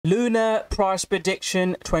Lunar price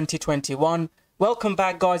prediction 2021. Welcome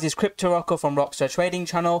back, guys. It's Rocko from Rockstar Trading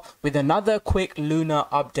Channel with another quick Lunar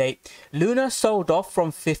update. Lunar sold off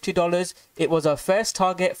from $50. It was our first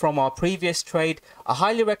target from our previous trade. I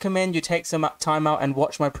highly recommend you take some time out and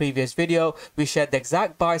watch my previous video. We shared the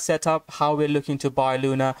exact buy setup, how we're looking to buy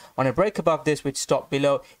Lunar on a break above this with stop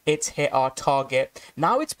below. It's hit our target.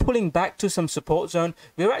 Now it's pulling back to some support zone.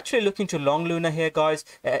 We're actually looking to long Lunar here, guys.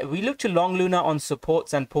 We look to long Lunar on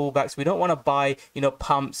supports and pullbacks. We don't want to buy,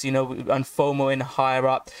 pumps, and FOMO in higher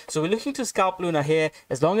up. So we're looking to scalp Lunar here.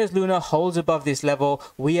 As long as Lunar holds above this level,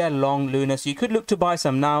 we are long Lunar. So you could look to buy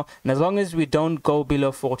some now, and as long as we don't go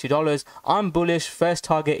below $40, I'm bullish. First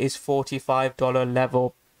target is $45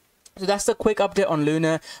 level. So that's the quick update on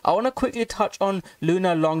Lunar. I want to quickly touch on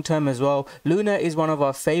Lunar long term as well. Lunar is one of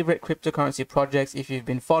our favorite cryptocurrency projects. If you've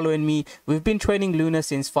been following me, we've been trading Lunar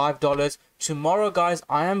since $5. Tomorrow, guys,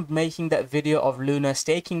 I am making that video of Lunar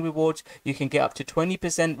staking rewards. You can get up to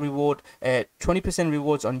 20% reward, 20%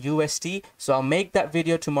 rewards on USD. So I'll make that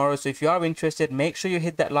video tomorrow. So if you are interested, make sure you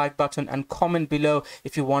hit that like button and comment below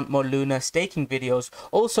if you want more Lunar staking videos.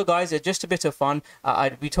 Also, guys, just a bit of fun.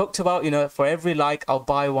 We talked about, for every like, I'll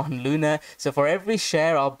buy one Lunar. So for every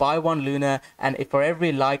share, I'll buy one Lunar, and if for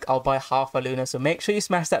every like, I'll buy half a Lunar. So make sure you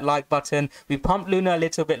smash that like button. We pumped Lunar a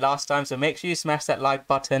little bit last time, so make sure you smash that like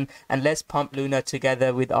button, and let's pump Lunar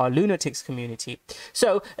together with our Lunatics community.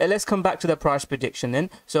 So let's come back to the price prediction then.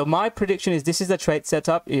 So my prediction is this is the trade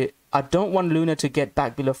setup. I don't want Lunar to get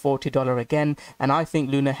back below $40 again, and I think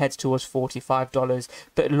Lunar heads towards $45.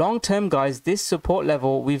 But long term, guys, this support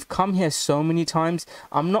level, we've come here so many times.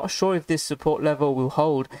 I'm not sure if this support level will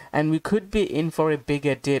hold, and we could be in for a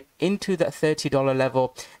bigger dip into that $30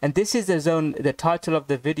 level. And this is the zone, the title of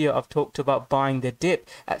the video I've talked about buying the dip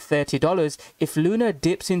at $30. If Lunar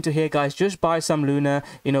dips into here, guys, just buy some Lunar.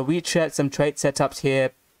 We shared some trade setups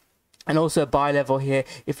here, and also a buy level here.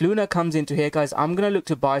 If Lunar comes into here, guys, I'm gonna look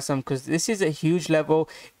to buy some, because this is a huge level.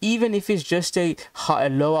 Even if it's just a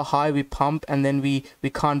lower high we pump and then we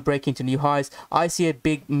can't break into new highs, I see a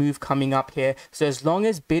big move coming up here. So as long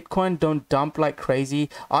as Bitcoin don't dump like crazy,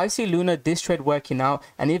 I see Lunar this trade working out.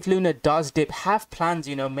 And if Lunar does dip, have plans.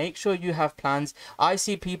 Make sure you have plans. I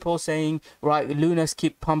see people saying, right, Lunars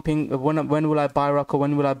keep pumping, when will I buy Rocko,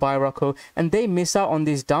 when will I buy Rocko, and they miss out on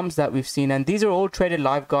these dumps that we've seen. And these are all traded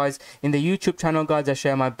live, guys. In the YouTube channel, guys, I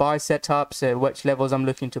share my buy setups, which levels I'm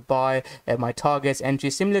looking to buy, my targets,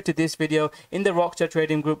 entries, similar to this video. In the Rockstar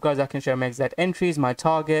Trading group, guys, I can share my exact entries, my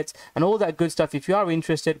targets, and all that good stuff. If you are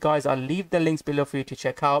interested, guys, I'll leave the links below for you to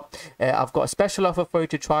check out. I've got a special offer for you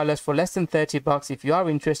to trial us for less than $30. If you are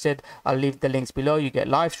interested, I'll leave the links below. You get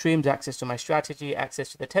live streams, access to my strategy,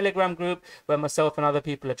 access to the Telegram group where myself and other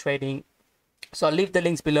people are trading. So I'll leave the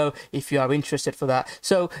links below if you are interested for that.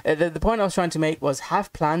 So the point I was trying to make was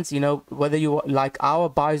have plans, whether you like our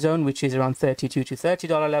buy zone, which is around $32 to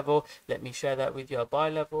 $30 level. Let me share that with you, our buy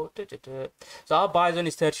level. So our buy zone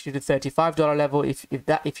is $32 to $35 level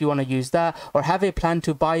if you want to use that, or have a plan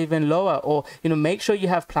to buy even lower, or make sure you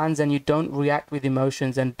have plans and you don't react with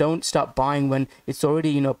emotions and don't start buying when it's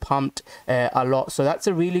already pumped a lot. So that's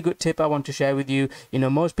a really good tip I want to share with you.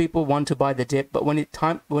 Most people want to buy the dip, but when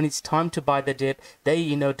it's time to buy the dip,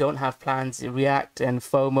 they don't have plans, react and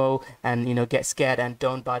FOMO, and get scared and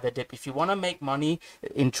don't buy the dip. If you want to make money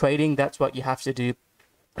in trading, that's what you have to do.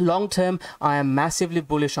 Long term, I am massively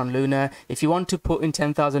bullish on Lunar. If you want to put in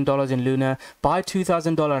 $10,000 in Lunar, buy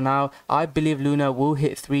 $2,000 now. I believe Lunar will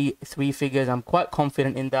hit three figures. I'm quite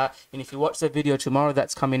confident in that. And if you watch the video tomorrow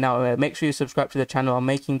that's coming out, make sure you subscribe to the channel. I'm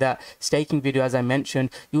making that staking video, as I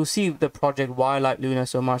mentioned. You'll see the project, why I like Lunar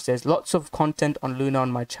so much. There's lots of content on Lunar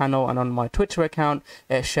on my channel and on my Twitter account,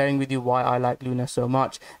 sharing with you why I like Lunar so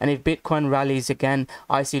much. And if Bitcoin rallies again,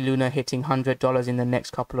 I see Lunar hitting $100 in the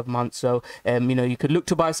next couple of months. So you could look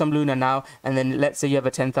to buy some Lunar now, and then let's say you have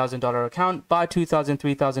a $10,000 account, buy $2,000,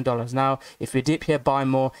 $3,000 now. If we dip here, buy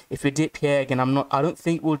more. If we dip here again, I don't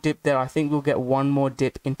think we'll dip there. I think we'll get one more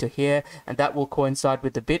dip into here, and that will coincide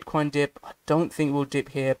with the Bitcoin dip. I don't think we'll dip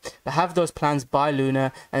here, but have those plans, buy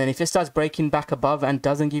Lunar, and then if it starts breaking back above and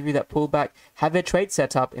doesn't give you that pullback, have a trade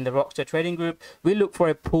setup in the Rockstar Trading group. We look for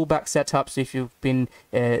a pullback setup. So if you want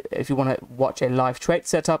to watch a live trade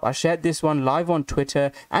setup, I shared this one live on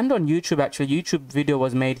Twitter and on YouTube. Actually, YouTube video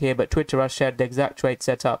was made here, but Twitter I shared the exact trade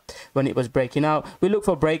setup when it was breaking out. We look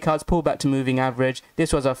for breakouts, pull back to moving average.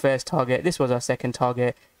 This was our first target, this was our second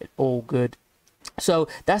target. All good. So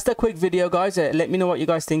that's the quick video, guys. Let me know what you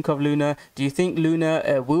guys think of Luna. Do you think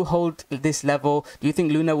Luna will hold this level? Do you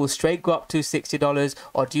think Luna will straight go up to $60,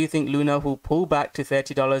 or do you think Luna will pull back to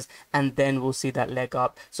 $30 and then we'll see that leg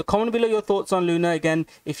up? So comment below your thoughts on Luna. Again,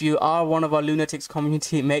 if you are one of our lunatics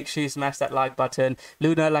community, make sure you smash that like button.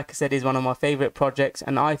 Luna, like I said, is one of my favorite projects,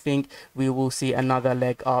 and I think we will see another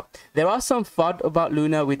leg up. There are some FUD about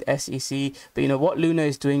Luna with SEC, but you know what Luna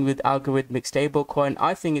is doing with algorithmic stablecoin,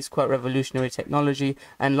 I think it's quite revolutionary technology.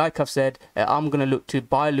 And like I've said, I'm going to look to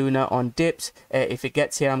buy Luna on dips. If it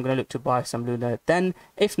gets here, I'm going to look to buy some Luna then.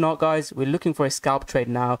 If not, guys, we're looking for a scalp trade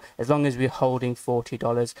now, as long as we're holding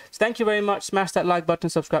 $40. So thank you very much. Smash that like button,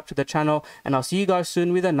 subscribe to the channel, and I'll see you guys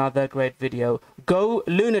soon with another great video. Go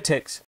Lunatics!